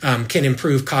rapamycin can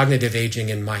improve cognitive aging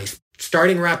in mice.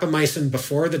 Starting rapamycin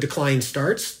before the decline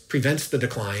starts prevents the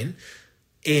decline,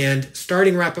 and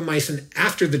starting rapamycin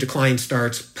after the decline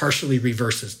starts partially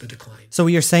reverses the decline. So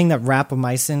you're saying that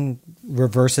rapamycin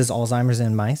reverses Alzheimer's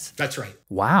in mice? That's right.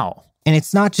 Wow. And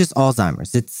it's not just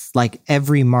Alzheimer's. It's like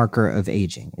every marker of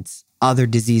aging. It's other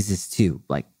diseases too,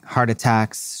 like heart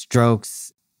attacks,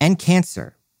 strokes, and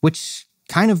cancer, which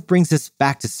kind of brings us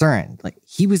back to Surin. Like,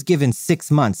 he was given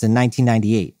 6 months in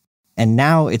 1998, and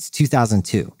now it's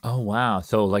 2002. Oh, wow.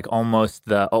 So like almost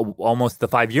the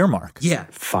 5-year mark. Yeah.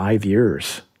 5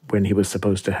 years when he was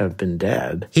supposed to have been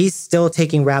dead. He's still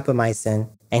taking rapamycin,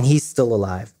 and he's still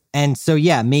alive. And so,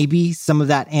 yeah, maybe some of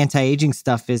that anti-aging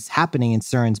stuff is happening in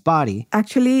Surin's body.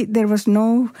 Actually, there was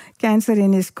no cancer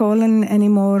in his colon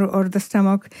anymore, or the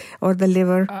stomach, or the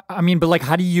liver. I mean, but like,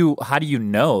 how do you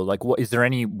know? Like, is there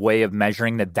any way of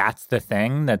measuring that that's the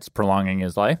thing that's prolonging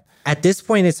his life? At this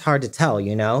point, it's hard to tell,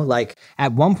 you know? Like,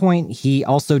 at one point, he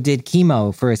also did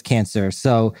chemo for his cancer.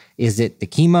 So is it the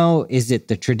chemo? Is it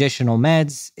the traditional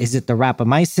meds? Is it the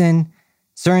rapamycin?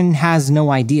 Surin has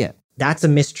no idea. That's a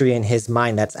mystery in his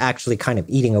mind that's actually kind of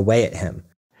eating away at him.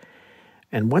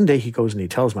 And one day he goes and he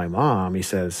tells my mom, he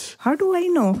says, how do I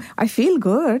know? I feel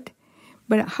good,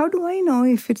 but how do I know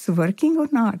if it's working or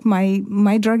not?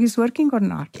 My drug is working or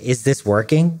not? Is this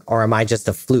working, or am I just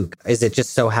a fluke? Is it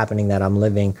just so happening that I'm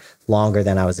living longer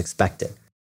than I was expected?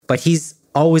 But he's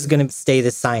always going to stay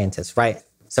the scientist, right?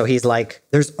 So he's like,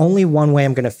 there's only one way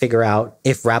I'm going to figure out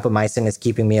if rapamycin is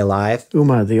keeping me alive.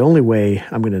 Uma, the only way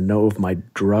I'm going to know if my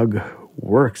drug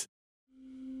works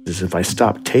is if I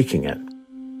stop taking it.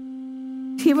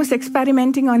 He was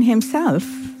experimenting on himself.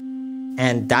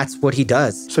 And that's what he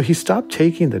does. So he stopped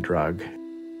taking the drug.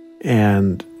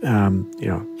 And,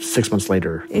 6 months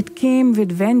later, it came with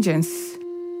vengeance.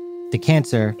 The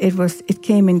cancer. It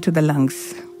came into the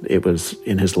lungs. It was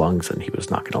in his lungs, and he was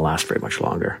not going to last very much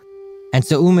longer. And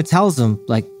so Uma tells him,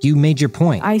 you made your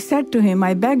point. I said to him,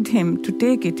 I begged him to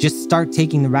take it. Just start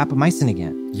taking the rapamycin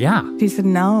again. Yeah. He said,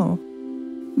 no.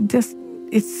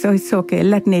 It's okay.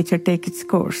 Let nature take its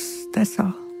course. That's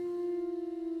all.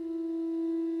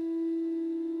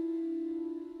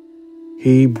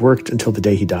 He worked until the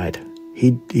day he died.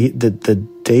 The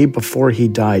day before he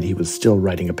died, he was still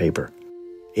writing a paper.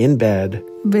 In bed.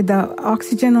 With the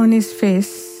oxygen on his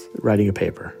face. Writing a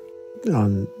paper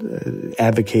on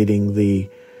advocating the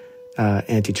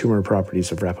anti-tumor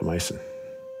properties of rapamycin.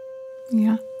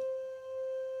 Yeah.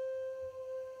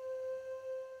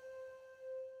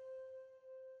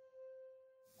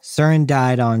 Surin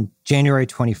died on January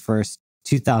 21st,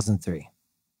 2003.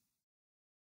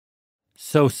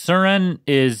 So Surin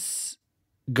is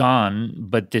gone,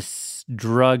 but this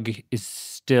drug is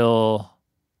still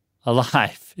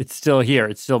alive. It's still here.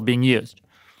 It's still being used.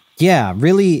 Yeah,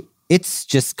 really, it's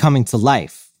just coming to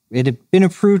life. It had been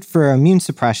approved for immune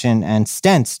suppression and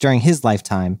stents during his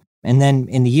lifetime. And then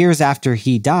in the years after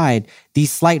he died,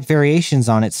 these slight variations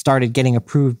on it started getting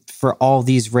approved for all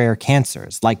these rare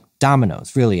cancers, like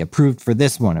dominoes, really. Approved for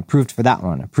this one, approved for that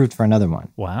one, approved for another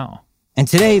one. Wow. And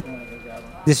today,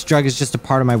 this drug is just a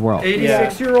part of my world.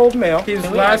 86-year-old male. His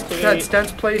last had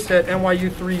stents placed at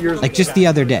NYU 3 years ago. Like just the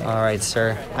other day. All right,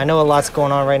 sir. I know a lot's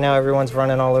going on right now. Everyone's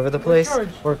running all over the place.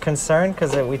 We're concerned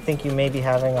because we think you may be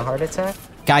having a heart attack.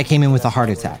 Guy came in with a heart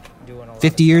attack.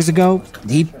 50 years ago,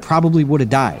 he probably would have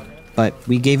died. But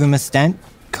we gave him a stent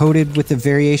coated with a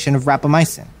variation of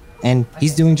rapamycin. And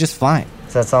he's doing just fine.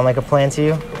 Does that sound like a plan to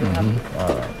you? Mm-hmm.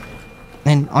 All right.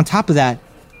 And on top of that,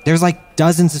 there's like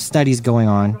dozens of studies going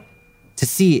on to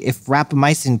see if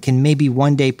rapamycin can maybe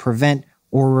one day prevent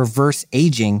or reverse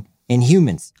aging in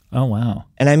humans. Oh, wow.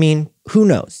 And I mean, who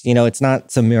knows? It's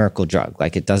not some miracle drug.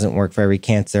 Like, it doesn't work for every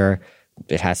cancer.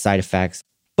 It has side effects.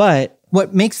 But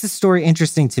what makes this story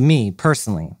interesting to me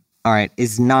personally, all right,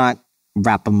 is not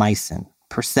rapamycin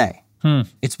per se.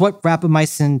 It's what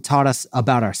rapamycin taught us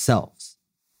about ourselves.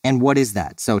 And what is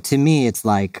that? So to me, it's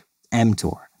like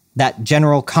mTOR, that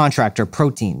general contractor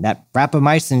protein that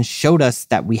rapamycin showed us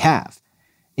that we have.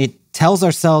 It tells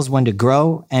our cells when to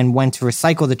grow and when to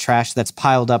recycle the trash that's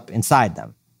piled up inside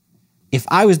them. If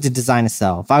I was to design a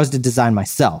cell, if I was to design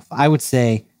myself, I would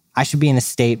say I should be in a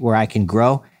state where I can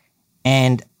grow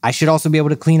and I should also be able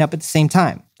to clean up at the same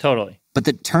time. Totally. But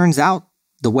it turns out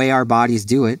the way our bodies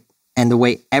do it and the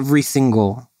way every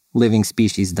single living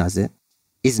species does it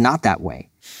is not that way.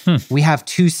 We have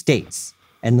two states,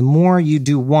 and the more you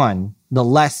do one, the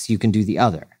less you can do the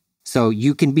other. So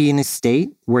you can be in a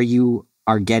state where you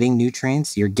are getting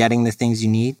nutrients, you're getting the things you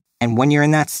need. And when you're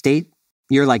in that state,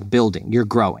 you're like building, you're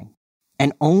growing.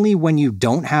 And only when you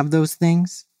don't have those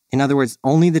things, in other words,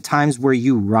 only the times where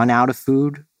you run out of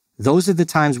food, those are the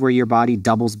times where your body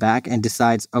doubles back and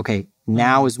decides, okay,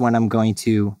 now is when I'm going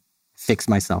to fix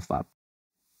myself up.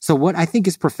 So what I think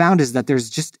is profound is that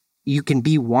you can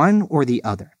be one or the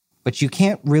other, but you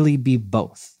can't really be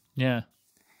both. Yeah.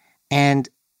 And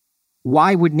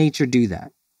why would nature do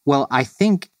that? Well, I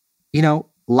think,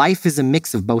 life is a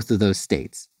mix of both of those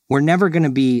states. We're never going to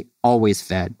be always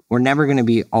fed. We're never going to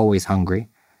be always hungry.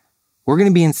 We're going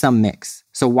to be in some mix.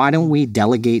 So why don't we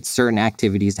delegate certain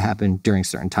activities to happen during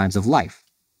certain times of life?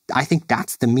 I think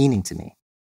that's the meaning to me.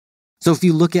 So if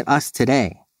you look at us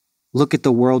today, look at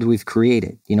the world we've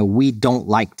created. We don't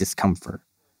like discomfort.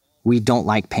 We don't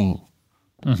like pain.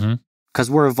 Because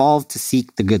we're evolved to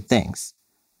seek the good things.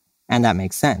 And that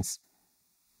makes sense.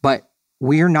 But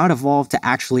we're not evolved to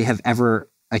actually have ever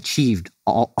achieved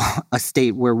a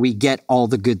state where we get all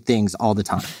the good things all the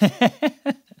time.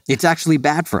 It's actually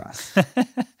bad for us.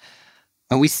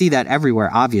 And we see that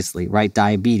everywhere, obviously, right?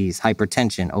 Diabetes,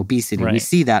 hypertension, obesity. Right. We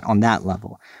see that on that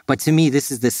level. But to me, this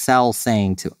is the cell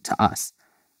saying to us.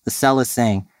 The cell is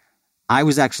saying, I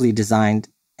was actually designed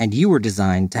and you were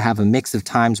designed to have a mix of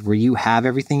times where you have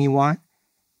everything you want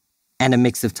and a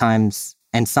mix of times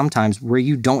and sometimes where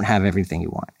you don't have everything you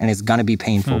want. And it's going to be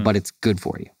painful, but it's good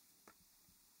for you.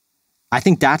 I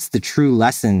think that's the true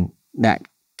lesson that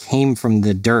came from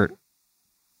the dirt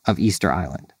of Easter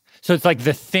Island. So it's like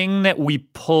the thing that we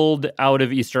pulled out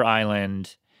of Easter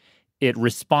Island it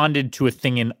responded to a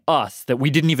thing in us that we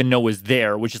didn't even know was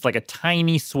there, which is like a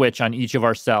tiny switch on each of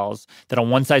our cells that on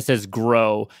one side says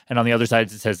grow and on the other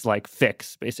side it says like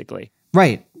fix, basically.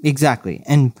 Right, exactly.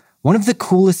 And one of the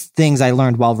coolest things I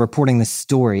learned while reporting this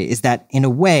story is that in a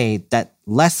way, that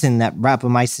lesson that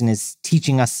rapamycin is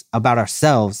teaching us about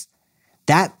ourselves,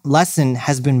 that lesson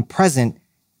has been present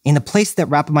in the place that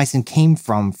rapamycin came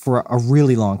from for a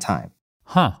really long time.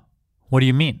 Huh. What do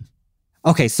you mean?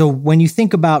 Okay, so when you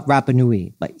think about Rapa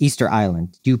Nui, like Easter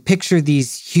Island, you picture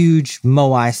these huge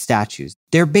moai statues.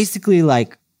 They're basically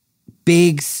like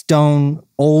big stone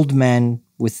old men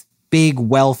with big,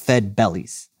 well-fed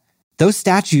bellies. Those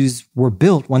statues were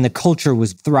built when the culture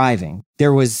was thriving.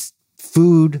 There was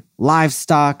food,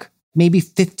 livestock, maybe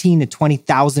 15 to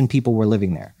 20,000 people were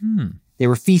living there. They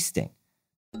were feasting.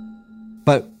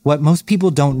 But what most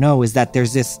people don't know is that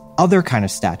there's this other kind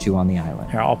of statue on the island.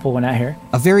 Here, I'll pull one out here.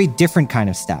 A very different kind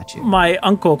of statue. My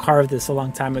uncle carved this a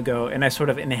long time ago, and I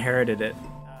sort of inherited it.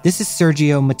 This is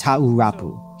Sergio Matau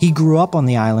Rapu. He grew up on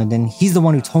the island, and he's the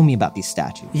one who told me about these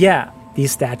statues. Yeah,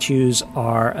 these statues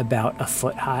are about a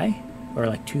foot high, or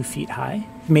like 2 feet high,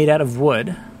 made out of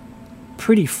wood.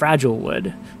 Pretty fragile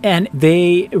wood. And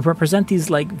they represent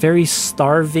these like very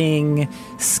starving,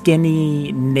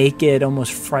 skinny, naked,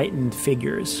 almost frightened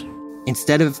figures.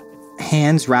 Instead of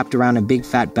hands wrapped around a big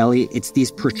fat belly, it's these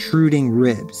protruding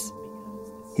ribs.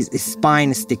 His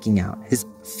spine is sticking out. His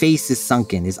face is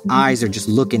sunken. His eyes are just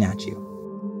looking at you.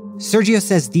 Sergio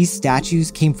says these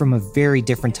statues came from a very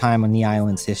different time in the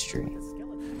island's history.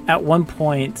 At one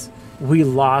point, we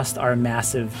lost our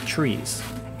massive trees,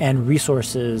 and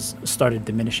resources started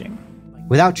diminishing.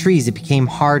 Without trees, it became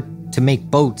hard to make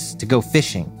boats to go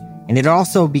fishing, and it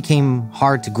also became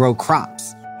hard to grow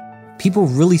crops. People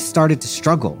really started to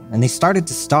struggle, and they started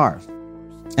to starve.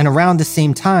 And around the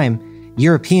same time,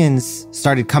 Europeans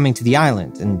started coming to the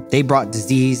island, and they brought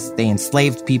disease, they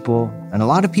enslaved people, and a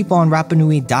lot of people on Rapa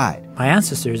Nui died. My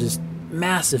ancestors, this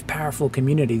massive, powerful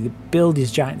community that build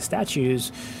these giant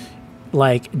statues,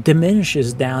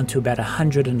 diminishes down to about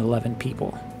 111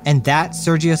 people. And that,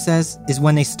 Sergio says, is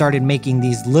when they started making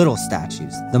these little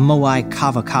statues, the Moai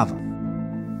Kava Kava.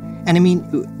 And I mean,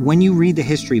 when you read the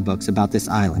history books about this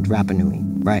island, Rapa Nui,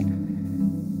 right?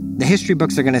 The history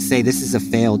books are going to say this is a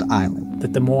failed island.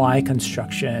 That the Moai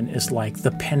construction is like the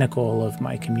pinnacle of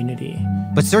my community.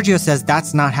 But Sergio says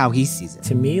that's not how he sees it.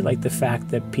 To me, the fact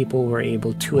that people were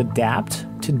able to adapt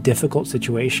to difficult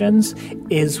situations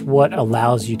is what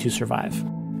allows you to survive.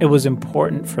 It was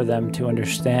important for them to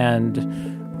understand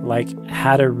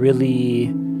how to really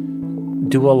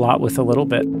do a lot with a little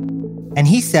bit. And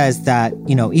he says that,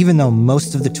 even though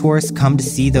most of the tourists come to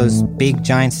see those big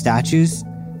giant statues,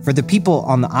 for the people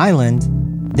on the island,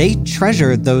 they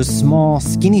treasure those small,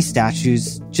 skinny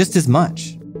statues just as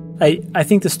much. I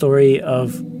think the story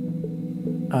of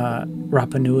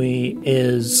Rapa Nui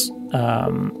is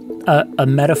a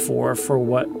metaphor for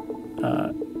what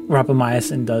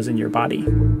rapamycin does in your body.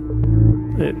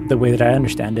 The way that I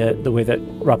understand it, the way that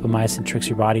rapamycin tricks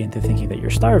your body into thinking that you're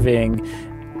starving,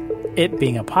 it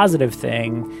being a positive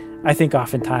thing, I think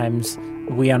oftentimes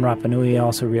we on Rapa Nui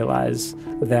also realize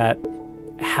that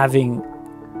having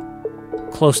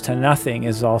close to nothing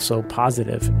is also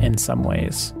positive in some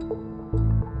ways.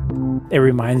 It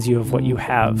reminds you of what you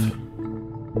have.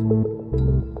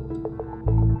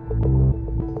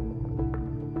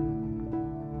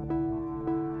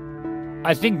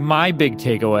 I think my big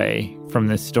takeaway from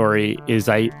this story is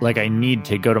I need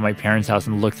to go to my parents' house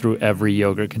and look through every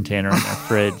yogurt container in their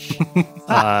fridge.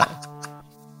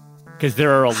 Because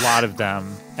there are a lot of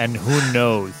them, and who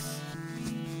knows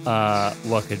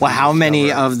what could be how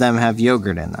many of them have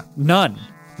yogurt in them? None.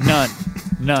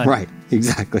 Right,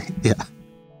 exactly, yeah.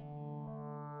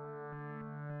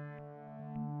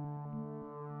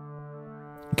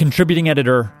 Contributing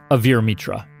editor, Avir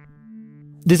Mitra.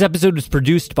 This episode was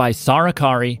produced by Sarah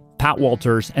Kari, Pat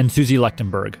Walters, and Susie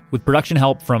Lechtenberg, with production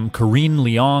help from Corrine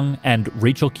Leong and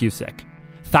Rachel Cusick.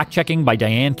 Fact-checking by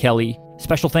Diane Kelly.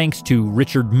 Special thanks to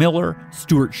Richard Miller,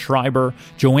 Stuart Schreiber,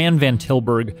 Joanne Van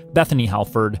Tilburg, Bethany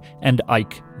Halford, and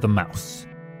Ike the Mouse.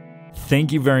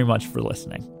 Thank you very much for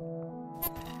listening.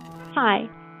 Hi,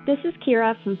 this is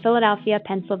Kira from Philadelphia,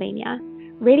 Pennsylvania.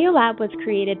 Radiolab was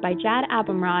created by Jad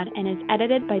Abumrad and is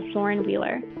edited by Soren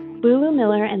Wheeler. Lulu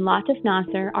Miller and Latif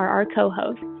Nasser are our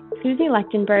co-hosts. Susie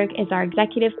Lechtenberg is our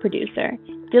executive producer.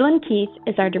 Dylan Keith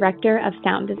is our director of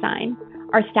sound design.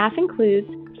 Our staff includes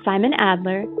Simon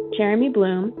Adler, Jeremy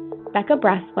Bloom, Becca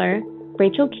Bressler,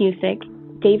 Rachel Cusick,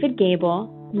 David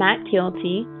Gable, Matt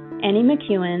Tealty, Annie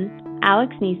McEwen,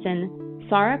 Alex Neeson,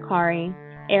 Sarah Kari,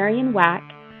 Arian Wack,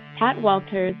 Pat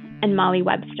Walters, and Molly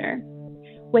Webster.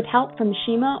 with help from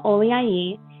Shima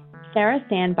Oliai, Sarah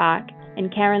Sandbach,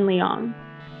 and Karen Leong.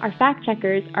 Our fact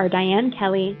checkers are Diane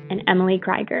Kelly and Emily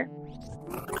Krieger.